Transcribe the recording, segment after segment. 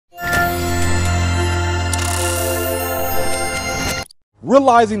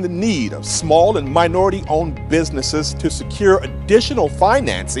realizing the need of small and minority-owned businesses to secure additional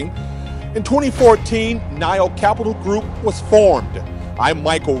financing, in 2014, Nile Capital Group was formed. I'm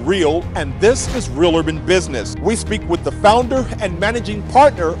Michael Reel, and this is Real Urban Business. We speak with the founder and managing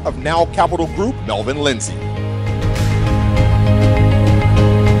partner of Nile Capital Group, Melvin Lindsey.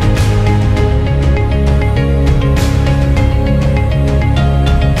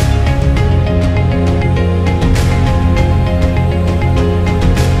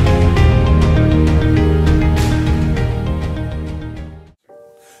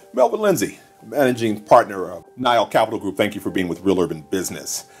 Melvin Lindsey, managing partner of Nile Capital Group. Thank you for being with Real Urban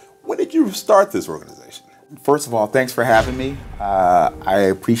Business. When did you start this organization? First of all, thanks for having me. I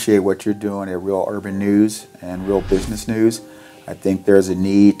appreciate what you're doing at Real Urban News and Real Business News. I think there's a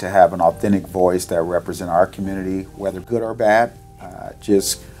need to have an authentic voice that represents our community, whether good or bad,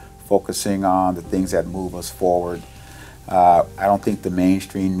 just focusing on the things that move us forward. I don't think the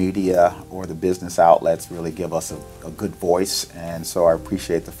mainstream media or the business outlets really give us a good voice, and so I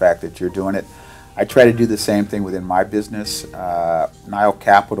appreciate the fact that you're doing it. I try to do the same thing within my business. Nile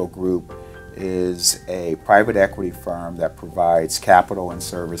Capital Group is a private equity firm that provides capital and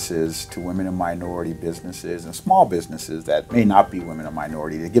services to women and minority businesses and small businesses that may not be women and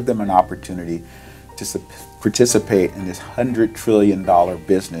minority, to give them an opportunity to participate in this $100 trillion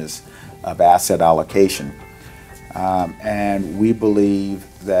business of asset allocation. And we believe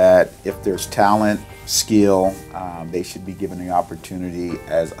that if there's talent, skill, they should be given the opportunity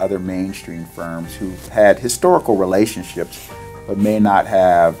as other mainstream firms who've had historical relationships but may not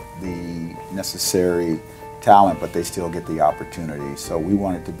have the necessary talent, but they still get the opportunity. So we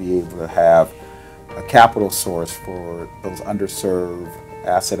wanted to be able to have a capital source for those underserved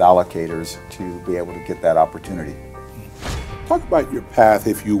asset allocators to be able to get that opportunity. Talk about your path,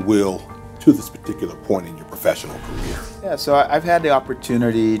 if you will, to this particular point in your professional career. Yeah, so I've had the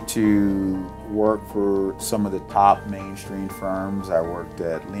opportunity to work for some of the top mainstream firms. I worked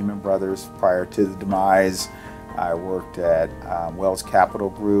at Lehman Brothers prior to the demise. I worked at Wells Capital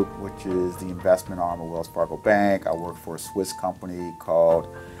Group, which is the investment arm of Wells Fargo Bank. I worked for a Swiss company called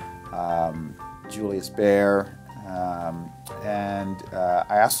Julius Baer. I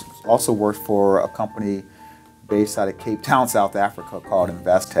also worked for a company based out of Cape Town, South Africa, called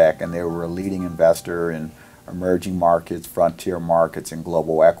Investec, and they were a leading investor in emerging markets, frontier markets, and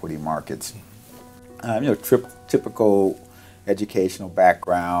global equity markets. Typical educational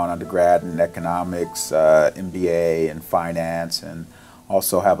background, undergrad in economics, MBA in finance, and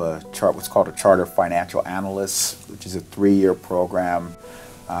also have what's called a Charter Financial Analyst, which is a 3-year program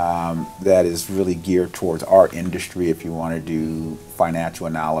that is really geared towards our industry if you want to do financial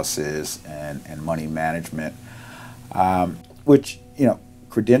analysis and money management. Which,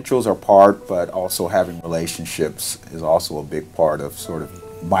 credentials are part, but also having relationships is also a big part of sort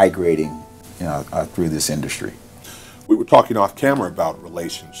of migrating, through this industry. We were talking off camera about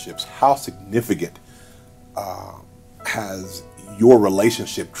relationships. How significant has your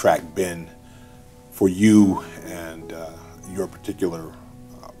relationship track been for you and your particular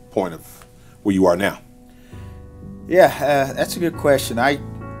point of where you are now? Yeah, that's a good question.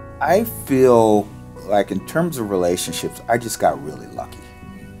 I feel like in terms of relationships, I just got really lucky.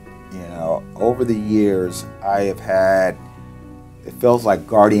 Over the years, I have had, it feels like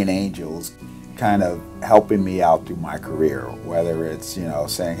guardian angels kind of helping me out through my career, whether it's,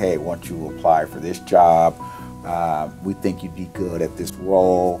 saying, hey, why don't you apply for this job? We think you'd be good at this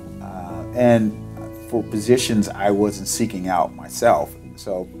role. And for positions I wasn't seeking out myself.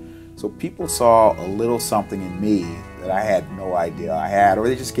 So people saw a little something in me that I had no idea I had, or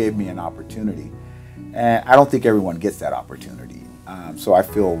they just gave me an opportunity. And I don't think everyone gets that opportunity. So I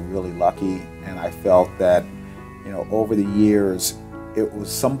feel really lucky, and I felt that, over the years, it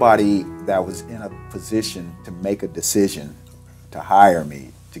was somebody that was in a position to make a decision to hire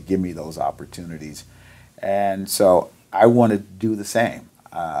me, to give me those opportunities. And so I wanted to do the same.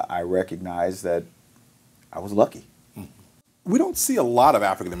 I recognized that I was lucky. We don't see a lot of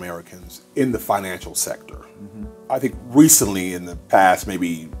African Americans in the financial sector. Mm-hmm. I think recently, in the past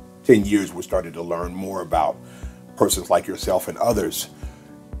maybe 10 years, we're starting to learn more about persons like yourself and others.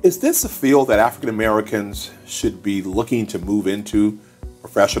 Is this a field that African Americans should be looking to move into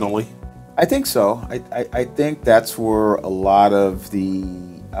professionally? I think so. I think that's where a lot of the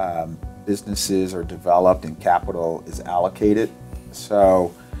businesses are developed and capital is allocated.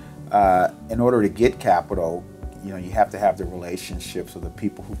 So in order to get capital, you have to have the relationships with the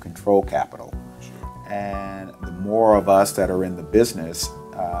people who control capital. And the more of us that are in the business,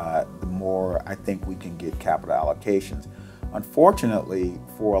 the more I think we can get capital allocations. Unfortunately,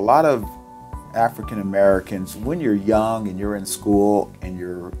 for a lot of African Americans, when you're young and you're in school and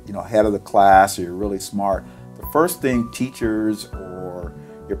you're head of the class or you're really smart, the first thing teachers or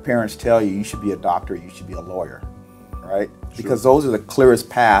your parents tell you should be a doctor, you should be a lawyer, right? Sure. Because those are the clearest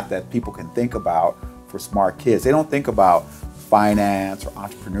path that people can think about for smart kids. They don't think about finance or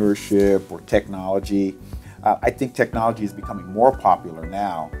entrepreneurship or technology. I think technology is becoming more popular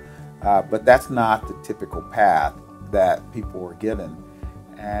now, but that's not the typical path that people were given.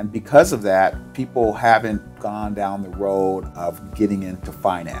 And because of that, people haven't gone down the road of getting into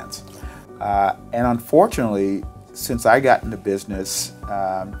finance. And unfortunately, since I got into business,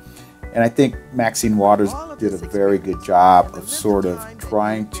 and I think Maxine Waters did a very good job of sort of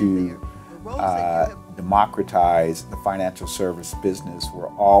trying to democratize the financial service business where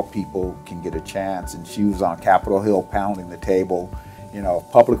all people can get a chance. And she was on Capitol Hill pounding the table.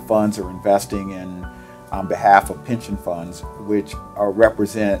 Public funds are investing in on behalf of pension funds, which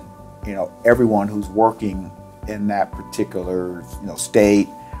represent everyone who's working in that particular state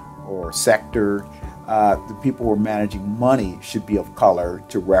or sector. The people who are managing money should be of color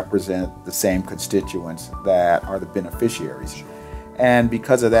to represent the same constituents that are the beneficiaries. And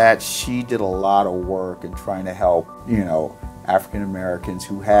because of that, she did a lot of work in trying to help African Americans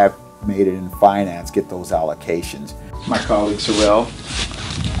who have made it in finance get those allocations. My colleague Sorrell,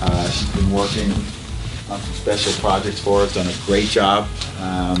 she's been working on some special projects for us, done a great job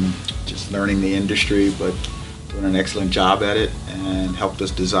just learning the industry, but doing an excellent job at it, and helped us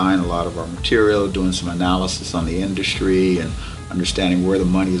design a lot of our material, doing some analysis on the industry and understanding where the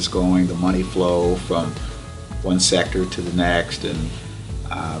money is going, the money flow from one sector to the next. And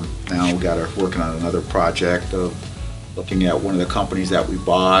now we got her working on another project of looking at one of the companies that we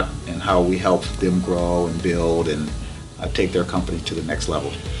bought and how we help them grow and build and take their company to the next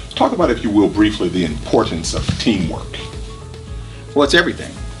level. Talk about, if you will, briefly the importance of teamwork. Well, it's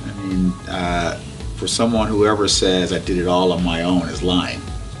everything. I mean, for someone who ever says I did it all on my own is lying,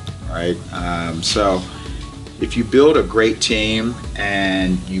 right? So if you build a great team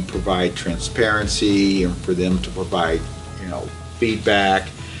and you provide transparency and for them to provide, feedback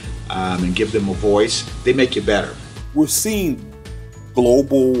and give them a voice, they make you better. We're seeing the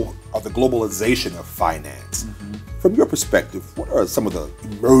globalization of finance. Mm-hmm. From your perspective, what are some of the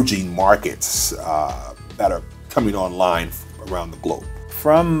emerging markets that are coming online around the globe?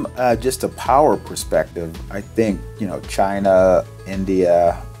 From just a power perspective, I think China,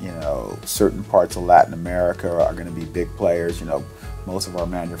 India, certain parts of Latin America are going to be big players. Most of our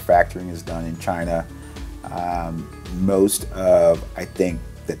manufacturing is done in China. Most of, I think,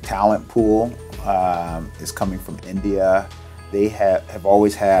 the talent pool is coming from India. They have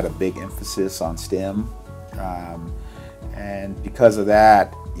always had a big emphasis on STEM, and because of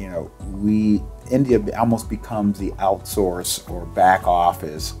that, India almost becomes the outsource or back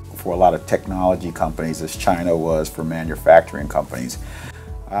office for a lot of technology companies, as China was for manufacturing companies.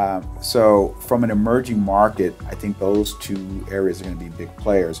 So from an emerging market, I think those two areas are going to be big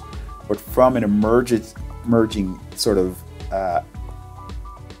players. But from an emerging sort of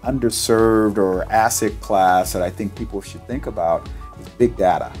underserved or asset class that I think people should think about is big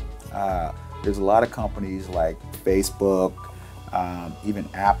data. There's a lot of companies like Facebook, even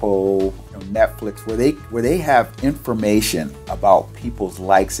Apple, Netflix, where they have information about people's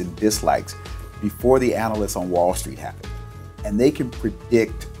likes and dislikes before the analysts on Wall Street have it, and they can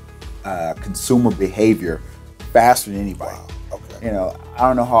predict consumer behavior faster than anybody. Wow. Okay. I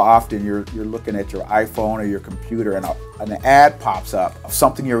don't know how often you're looking at your iPhone or your computer and an ad pops up of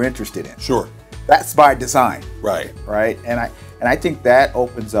something you're interested in. Sure. That's by design. Right. Right. And I think that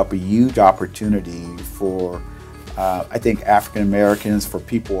opens up a huge opportunity for I think African Americans, for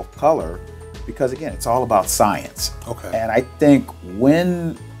people of color, because again, it's all about science. Okay. And I think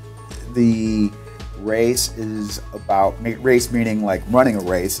when the race is about, race meaning like running a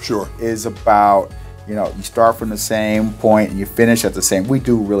race, sure, is about, you start from the same point and you finish at the same, we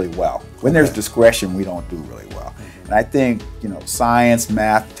do really well. When there's discretion, we don't do really well. And I think, science,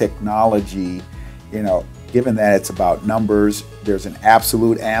 math, technology, given that it's about numbers, there's an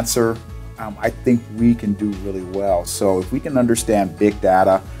absolute answer. I think we can do really well. So if we can understand big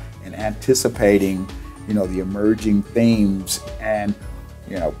data and anticipating, the emerging themes, and,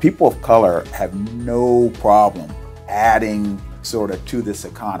 people of color have no problem adding sort of to this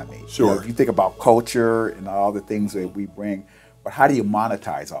economy. Sure. If you think about culture and all the things that we bring, but how do you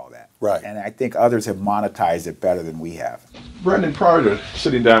monetize all that? Right. And I think others have monetized it better than we have. Brandon, prior to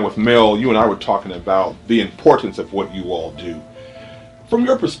sitting down with Mel, you and I were talking about the importance of what you all do. From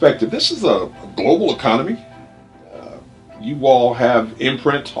your perspective, this is a global economy. You all have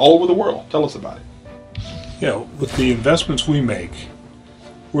imprint all over the world. Tell us about it. With the investments we make,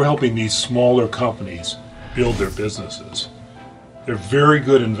 we're helping these smaller companies build their businesses. They're very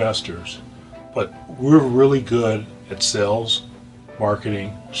good investors, but we're really good at sales,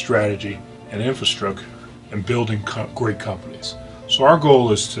 marketing, strategy, and infrastructure, and building great companies. So our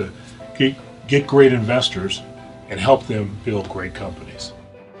goal is to get great investors and help them build great companies.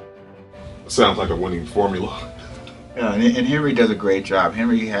 Sounds like a winning formula. Yeah, and Henry does a great job.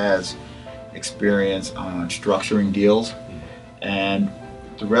 Henry has experience on structuring deals, and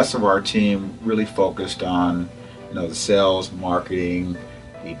the rest of our team really focused on, the sales, marketing,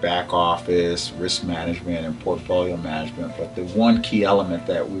 the back office, risk management, and portfolio management. But the one key element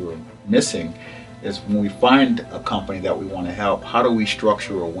that we were missing is when we find a company that we want to help, how do we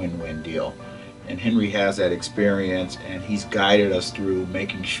structure a win-win deal? And Henry has that experience, and he's guided us through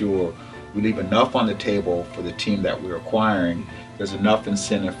making sure we leave enough on the table for the team that we're acquiring. There's enough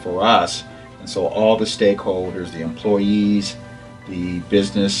incentive for us, and so all the stakeholders, the employees, the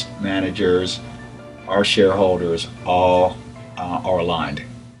business managers, our shareholders, all are aligned.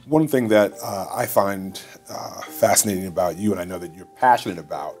 One thing that I find fascinating about you, and I know that you're passionate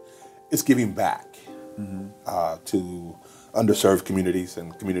about, is giving back to underserved communities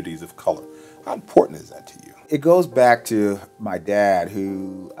and communities of color. How important is that to you? It goes back to my dad,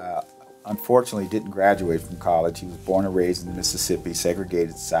 who unfortunately didn't graduate from college. He was born and raised in the Mississippi,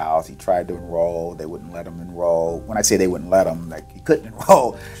 segregated South. He tried to enroll. They wouldn't let him enroll. When I say they wouldn't let him, like, he couldn't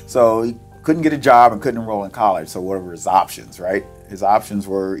enroll. So he couldn't get a job and couldn't enroll in college. So what were his options, right? His options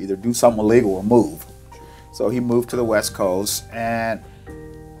were either do something illegal or move. So he moved to the West Coast, and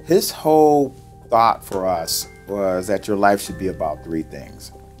his whole thought for us was that your life should be about three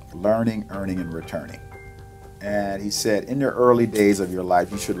things: learning, earning, and returning. And he said, in the early days of your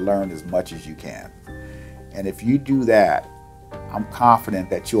life, you should learn as much as you can. And if you do that, I'm confident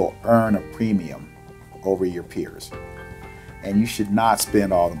that you'll earn a premium over your peers. And you should not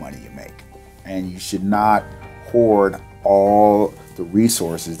spend all the money you make. And you should not hoard all the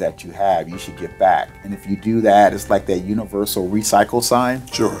resources that you have. You should give back. And if you do that, it's like that universal recycle sign.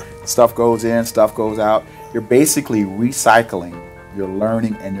 Sure. Stuff goes in, stuff goes out. You're basically recycling your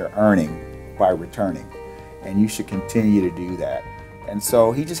learning and your earning by returning. And you should continue to do that. And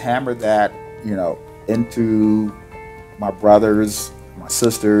so he just hammered that, into my brothers, my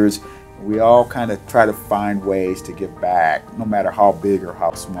sisters. We all kind of try to find ways to give back, no matter how big or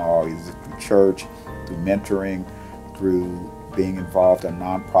how small, either through church, through mentoring, through being involved in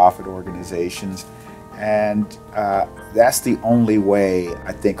nonprofit organizations. And that's the only way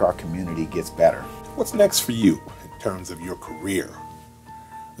I think our community gets better. What's next for you in terms of your career?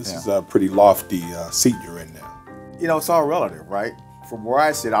 This is a pretty lofty seat you're in now. It's all relative, right? From where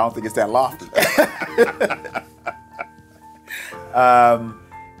I sit, I don't think it's that lofty.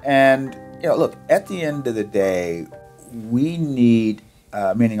 And look, at the end of the day, we need,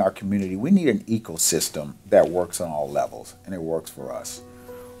 meaning our community, we need an ecosystem that works on all levels, and it works for us.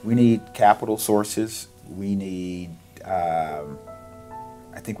 We need capital sources. We need, I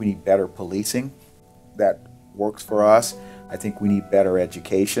think we need better policing that works for us. I think we need better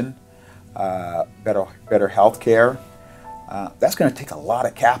education, better health care. That's going to take a lot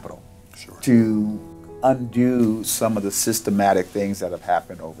of capital to undo some of the systematic things that have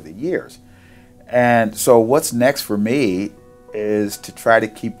happened over the years. And so what's next for me is to try to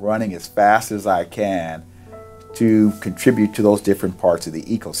keep running as fast as I can to contribute to those different parts of the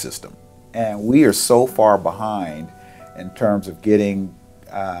ecosystem. And we are so far behind in terms of getting,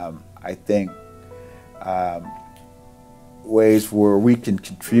 I think, ways where we can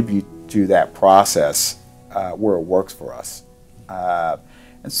contribute to that process where it works for us.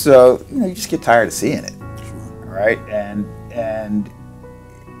 And so, you just get tired of seeing it, right? And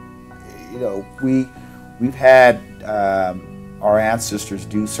we've had our ancestors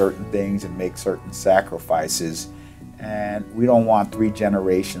do certain things and make certain sacrifices, and we don't want 3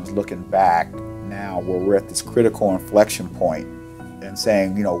 generations looking back now where we're at this critical inflection point and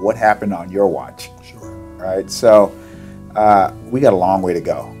saying, what happened on your watch? Sure. Right? So we got a long way to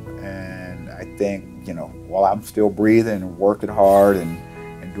go, and I think while I'm still breathing and working hard and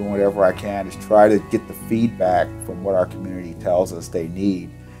doing whatever I can, is try to get the feedback from what our community tells us they need,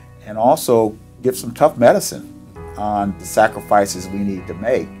 and also give some tough medicine on the sacrifices we need to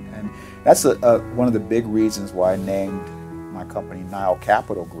make. And that's one of the big reasons why I named my company Nile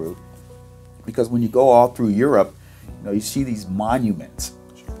Capital Group, because when you go all through Europe, you see these monuments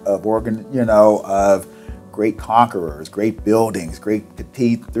of of great conquerors, great buildings, great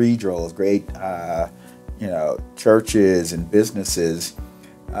cathedrals, great churches and businesses,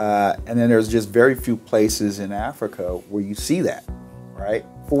 and then there's just very few places in Africa where you see that, right?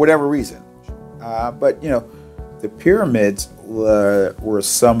 For whatever reason, but the pyramids were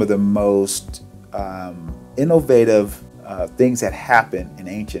some of the most innovative things that happened in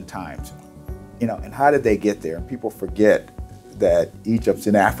ancient times. And how did they get there? And people forget that Egypt's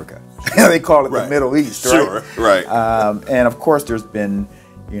in Africa. They call it the Middle East, right? Sure, right. And of course, there's been,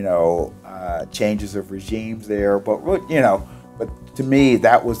 changes of regimes there. But to me,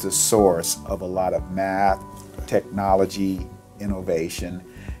 that was the source of a lot of math, technology, innovation.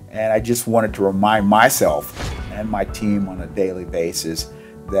 And I just wanted to remind myself and my team on a daily basis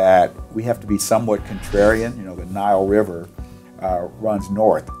that we have to be somewhat contrarian. The Nile River runs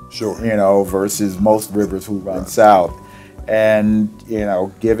north, sure, versus most rivers who run south. And,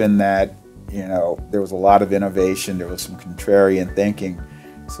 given that, there was a lot of innovation, there was some contrarian thinking.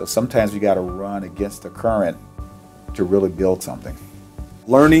 So sometimes you got to run against the current to really build something.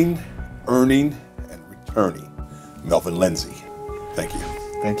 Learning, earning, and returning. Melvin Lindsey. Thank you.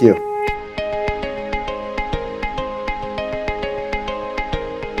 Thank you.